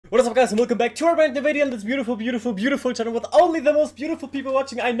What is up, guys, and welcome back to our brand new video on this beautiful channel with only the most beautiful people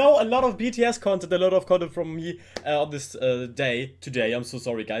watching. I know a lot of BTS content, a lot of content from me on this day today. I'm so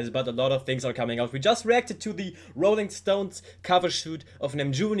sorry, guys, but a lot of things are coming out. We just reacted to the Rolling Stones cover shoot of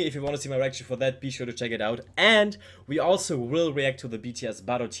Namjoon. If you want to see my reaction for that, be sure to check it out. And we also will react to the BTS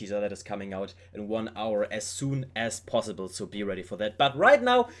Butter teaser that is coming out in 1 hour as soon as possible, so be ready for that. But right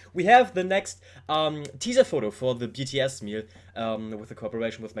now, we have the next teaser photo for the BTS meal with a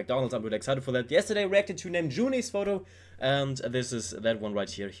cooperation with Mcdonald's. I'm really excited for that. Yesterday I reacted to Namjoon's photo, and this is that one right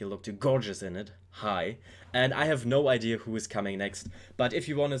here. He looked gorgeous in it. Hi. And I have no idea who is coming next. But if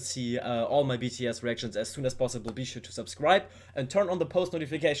you want to see all my BTS reactions as soon as possible, be sure to subscribe and turn on the post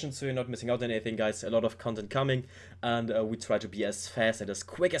notifications so you're not missing out on anything, guys. A lot of content coming, and we try to be as fast and as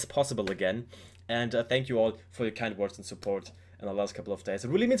quick as possible again. And thank you all for your kind words and support in the last couple of days.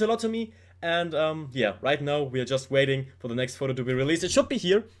 It really means a lot to me. And yeah, right now we are just waiting for the next photo to be released. It should be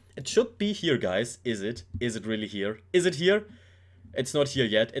here. It should be here, guys. Is it? Is it really here? Is it here? It's not here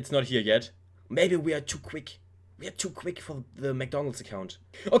yet. It's not here yet. Maybe we are too quick. We are too quick for the McDonald's account.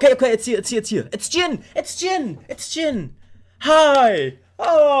 Okay, it's here. It's here. It's here. It's Jin. It's Jin. It's Jin. Hi.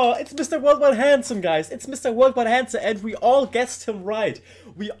 Oh, it's Mr. Worldwide Handsome, guys. It's Mr. Worldwide Handsome, and we all guessed him right.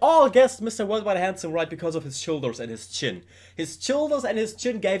 We all guessed Mr. Worldwide Handsome right because of his shoulders and his chin. His shoulders and his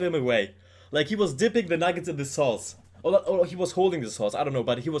chin gave him away. Like he was dipping the nuggets in the sauce. Or he was holding the sauce, I don't know,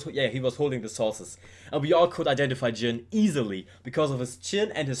 but he was holding the sauces. And we all could identify Jin easily because of his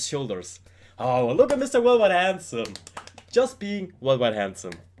chin and his shoulders. Oh, look at Mr. Worldwide Handsome. Just being Worldwide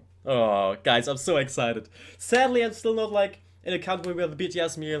Handsome. Oh, guys, I'm so excited. Sadly, I'm still not like in a country where the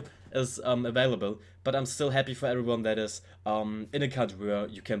BTS meal is available, but I'm still happy for everyone that is in a country where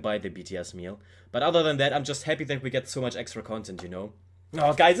you can buy the BTS meal. But other than that, I'm just happy that we get so much extra content, you know.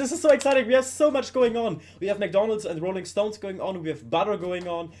 Oh, guys, this is so exciting. We have so much going on. We have McDonald's and Rolling Stones going on. We have Butter going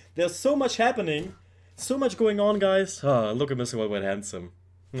on. There's so much happening. So much going on, guys. Oh, look at Mr. Worldwide Handsome.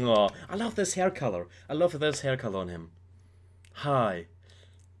 Oh, I love this hair color. I love this hair color on him. Hi.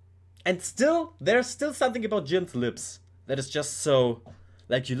 And still, there's still something about Jin's lips that is just so...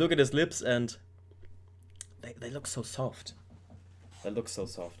 Like, you look at his lips and... They look so soft. They look so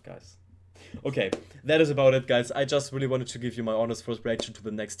soft, guys. Okay, that is about it, guys. I just really wanted to give you my honest first reaction to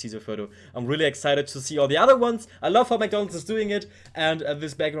the next teaser photo. I'm really excited to see all the other ones. I love how McDonald's is doing it, and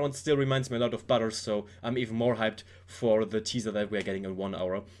this background still reminds me a lot of Butter, so I'm even more hyped for the teaser that we're getting in 1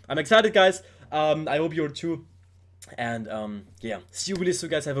 hour. I'm excited, guys. I hope you're too. And yeah, see you really soon,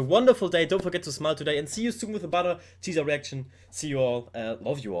 guys. Have a wonderful day. Don't forget to smile today, and see you soon with the Butter teaser reaction. See you all.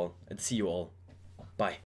 Love you all, and see you all. Bye.